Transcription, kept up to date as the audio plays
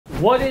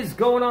What is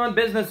going on,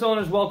 business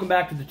owners? Welcome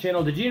back to the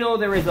channel. Did you know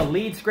there is a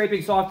lead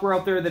scraping software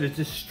out there that is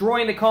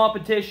destroying the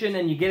competition,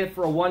 and you get it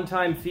for a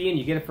one-time fee and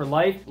you get it for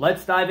life?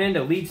 Let's dive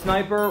into Lead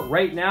Sniper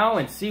right now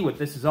and see what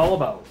this is all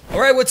about. All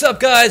right, what's up,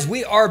 guys?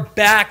 We are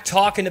back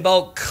talking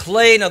about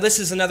Clay. Now, this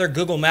is another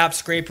Google Maps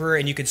scraper,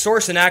 and you can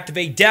source and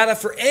activate data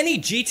for any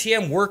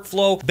GTM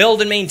workflow.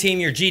 Build and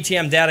maintain your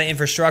GTM data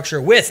infrastructure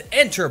with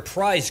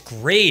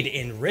enterprise-grade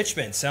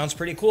enrichment. Sounds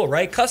pretty cool,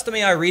 right? Custom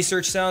AI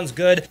research sounds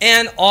good,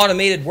 and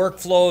automated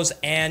workflows,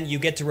 and you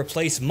get to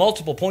replace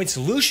multiple point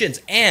solutions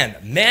and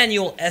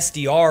manual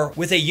SDR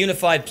with a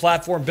unified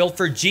platform built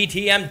for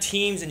GTM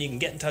teams, and you can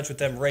get in touch with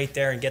them right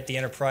there and get the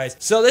enterprise.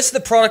 So this is the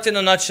product in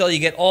a nutshell. You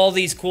get all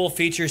these cool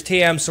features: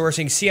 TM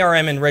sourcing,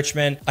 CRM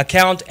enrichment,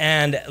 account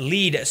and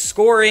lead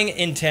scoring,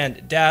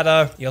 intent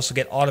data. You also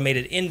get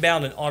automated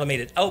inbound and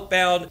automated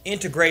outbound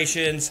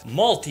integrations,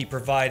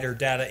 multi-provider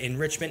data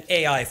enrichment,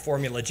 AI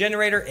formula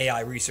generator,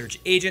 AI research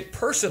agent,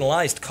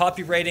 personalized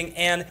copywriting,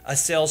 and a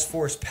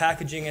Salesforce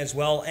packaging as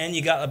well. And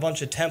you got a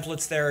bunch of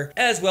templates there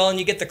as well, and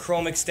you get the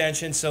Chrome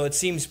extension, so it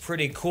seems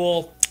pretty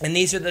cool. And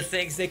these are the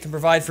things they can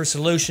provide for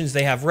solutions.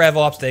 They have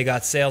RevOps, they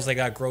got sales, they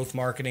got growth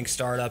marketing,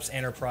 startups,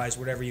 enterprise,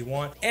 whatever you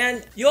want.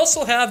 And you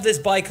also have this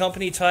by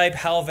company type.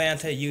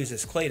 Halvanta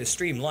uses Clay to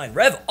streamline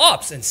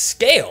RevOps and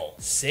scale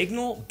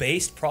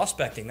signal-based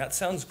prospecting. That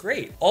sounds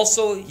great.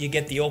 Also, you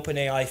get the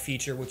OpenAI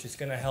feature, which is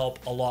going to help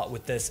a lot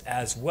with this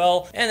as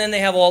well. And then they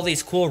have all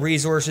these cool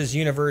resources: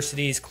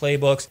 universities,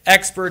 Claybooks,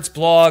 experts,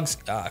 blogs,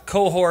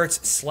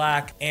 cohorts,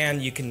 Slack,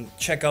 and you can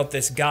check out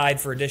this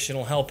guide for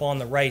additional help on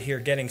the right here: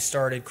 getting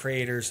started,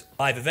 creators,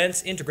 live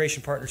events,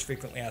 integration partners,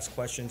 frequently asked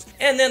questions.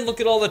 And then look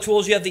at all the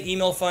tools. You have the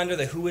email finder,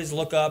 the whois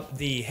lookup,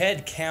 the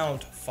head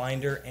count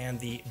finder, and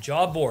the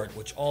job board,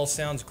 which all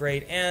sounds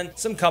great. And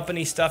some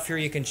company stuff here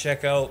you can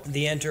check out,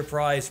 the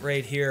enterprise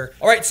right here.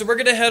 All right, so we're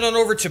gonna head on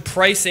over to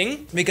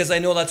pricing, because I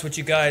know that's what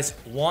you guys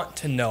want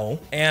to know.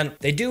 And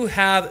they do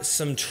have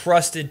some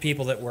trusted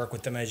people that work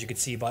with them, as you can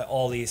see by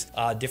all these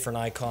different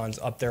icons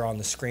up there on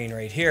the screen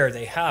right here.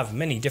 They have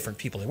many different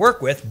people they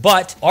work with,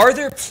 but are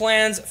their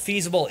plans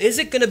feasible? Is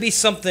it gonna be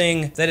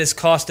something that is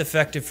cost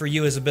effective for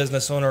you as a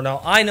business owner?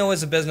 Now, I know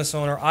as a business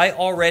owner, I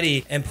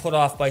already am put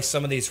off by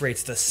some of these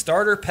rates. The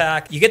starter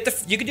pack, you can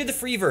do the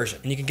free version,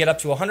 and you can get up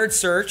to 100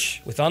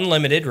 search with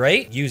unlimited,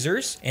 right,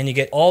 users, and you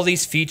get all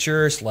these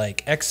features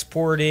like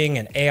exporting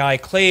and AI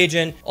Clay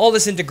agent, all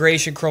this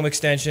integration, Chrome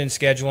extension,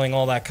 scheduling,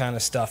 all that kind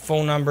of stuff,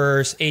 phone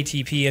numbers,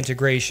 ATP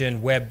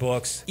integration,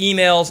 webhooks,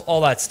 emails,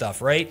 all that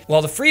stuff, right?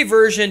 Well, the free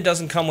version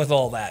doesn't come with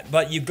all that,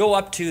 but you go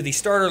up to the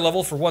starter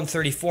level for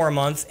 $134 a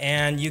month,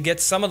 and you get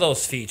some of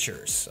those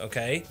features,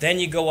 okay? Then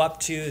you go up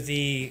to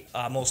the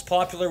most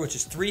popular, which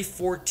is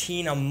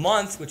 $314 a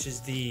month, which is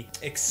the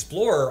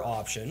Explorer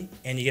option,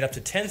 and you get up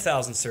to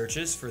 10,000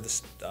 searches. For the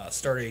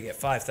starter, you get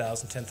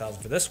 5,000,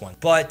 10,000 for this one.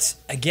 But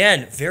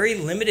again, very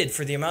limited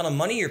for the amount of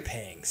money you're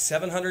paying.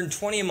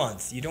 $720 a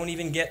month. You don't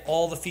even get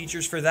all the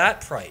features for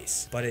that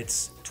price, but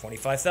it's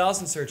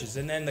 25,000 searches.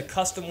 And then the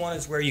custom one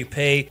is where you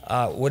pay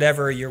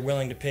whatever you're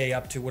willing to pay,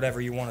 up to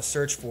whatever you want to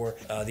search for,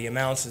 the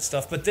amounts and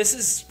stuff. But this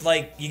is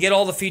like, you get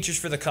all the features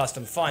for the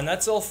custom. Fine,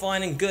 that's all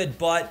fine and good,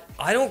 but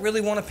I don't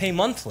really want to pay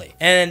monthly.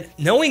 And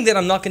knowing that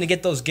I'm not going to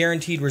get those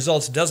guaranteed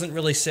results doesn't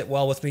really sit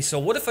well with me. So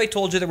what if I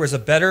told you there was a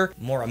better,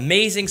 more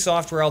amazing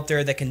software out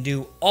there that can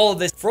do all of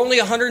this for only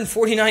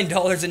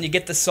 $149, and you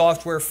get the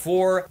software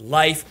for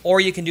life, or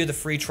you can do the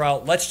free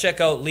trial? Let's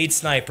check out Lead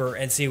Sniper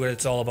and see what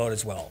it's all about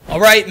as well. All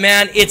right,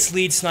 man. It's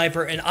Lead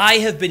Sniper, and I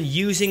have been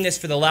using this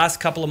for the last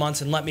couple of months,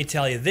 and let me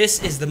tell you,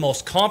 this is the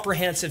most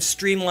comprehensive,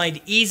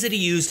 streamlined,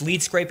 easy-to-use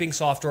lead scraping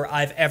software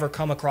I've ever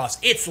come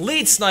across. It's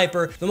Lead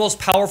Sniper, the most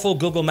powerful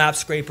Google Maps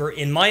scraper,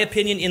 in my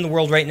opinion, in the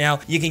world right now.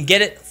 You can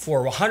get it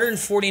for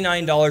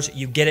 $149.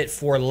 You get it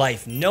for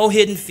life. No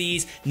hidden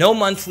fees, no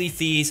monthly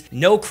fees,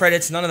 no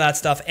credits, none of that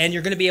stuff, and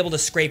you're going to be able to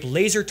scrape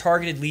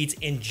laser-targeted leads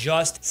in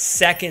just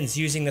seconds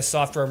using the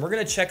software. And we're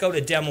going to check out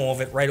a demo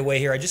of it right away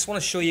here. I just want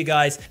to show you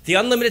guys the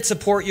unlimited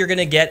support you're going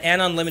to get,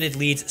 and unlimited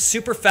leads,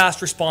 super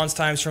fast response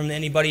times from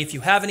anybody. If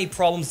you have any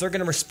problems, they're going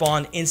to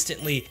respond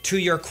instantly to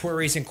your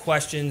queries and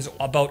questions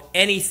about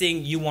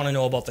anything you want to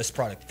know about this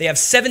product. They have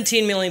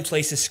 17 million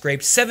places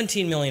scraped,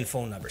 17 million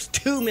phone numbers,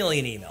 2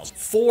 million emails,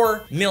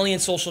 4 million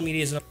social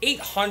medias,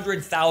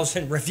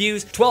 800,000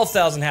 reviews,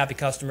 12,000 happy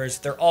customers.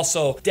 They're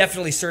also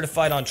definitely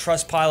certified on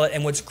Trustpilot,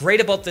 and what's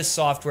great about this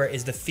software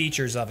is the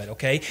features of it,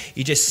 okay?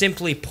 You just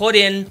simply put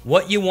in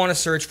what you want to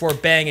search for,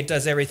 bang, it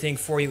does everything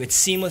for you. It's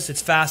seamless,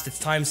 it's fast, it's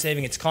time-saving,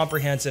 it's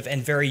comprehensive,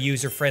 and very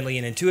user-friendly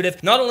and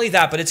intuitive. Not only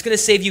that, but it's going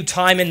to save you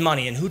time and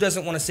money, and who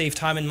doesn't want to save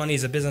time and money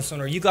as a business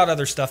owner? You got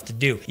other stuff to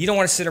do. You don't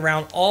want to sit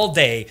around all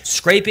day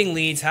scraping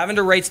leads, having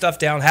to write stuff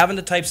down, having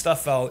to type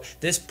stuff out.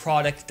 This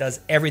product does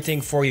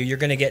everything for you. You're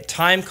going to get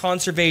time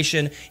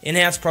conservation,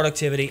 enhanced enhanced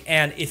productivity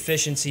and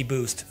efficiency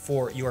boost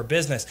for your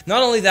business.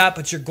 Not only that,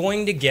 but you're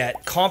going to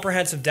get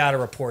comprehensive data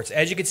reports.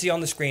 As you can see on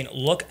the screen,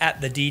 look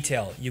at the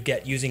detail you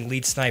get using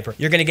Lead Sniper.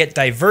 You're going to get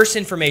diverse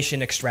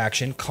information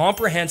extraction,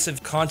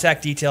 comprehensive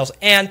contact details,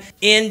 and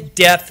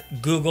in-depth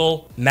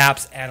Google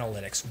Maps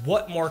analytics.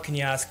 What more can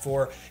you ask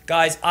for?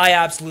 Guys, I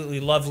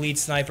absolutely love Lead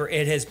Sniper.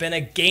 It has been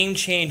a game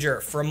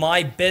changer for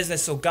my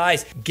business. So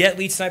guys, get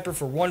Lead Sniper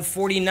for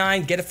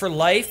 $149. Get it for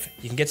life.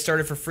 You can get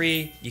started for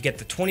free. You get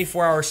the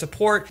 24-hour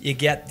support. You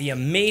get the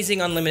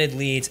amazing unlimited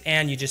leads,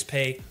 and you just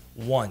pay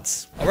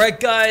once. All right,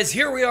 guys,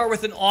 here we are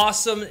with an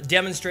awesome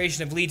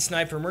demonstration of Lead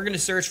Sniper, and we're going to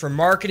search for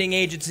marketing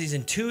agencies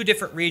in 2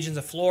 different regions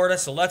of Florida.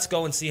 So let's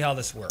go and see how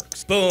this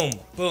works. Boom,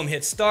 boom,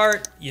 hit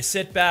start. You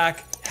sit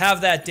back,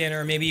 have that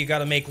dinner. Maybe you got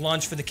to make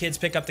lunch for the kids,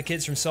 pick up the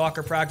kids from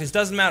soccer practice.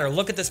 Doesn't matter.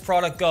 Look at this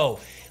product go.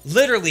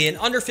 Literally in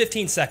under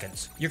 15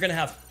 seconds, you're going to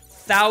have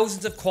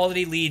thousands of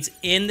quality leads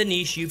in the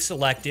niche you've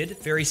selected.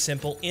 Very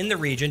simple. In the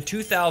region,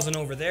 2,000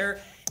 over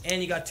there,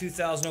 and you got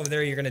 2,000 over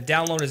there. You're going to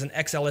download as an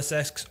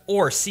XLSX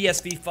or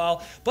CSV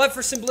file. But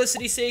for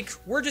simplicity's sake,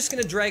 we're just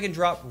going to drag and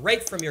drop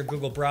right from your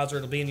Google browser.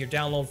 It'll be in your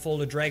download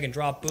folder. Drag and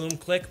drop, boom,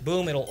 click,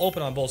 boom. It'll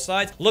open on both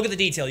sides. Look at the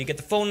detail. You get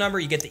the phone number,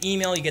 you get the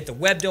email, you get the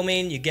web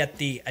domain, you get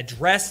the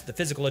address, the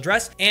physical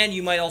address, and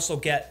you might also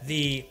get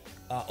the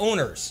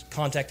owner's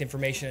contact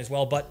information as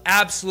well. But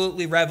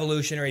absolutely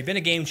revolutionary. Been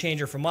a game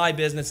changer for my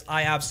business.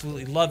 I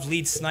absolutely love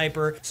Lead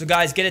Sniper. So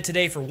guys, get it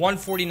today for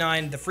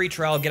 $149, the free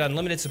trial. Get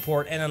unlimited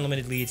support and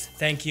unlimited leads.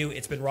 Thank you.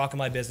 It's been rocking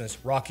my business.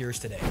 Rock yours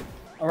today.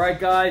 All right,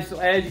 guys, so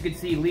as you can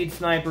see, Lead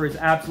Sniper is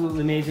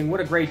absolutely amazing. What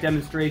a great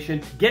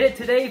demonstration. Get it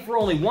today for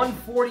only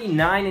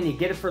 $149, and you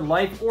get it for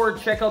life, or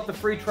check out the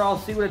free trial,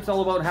 see what it's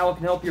all about, how it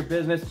can help your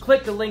business.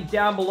 Click the link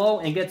down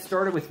below and get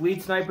started with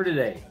Lead Sniper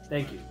today.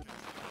 Thank you.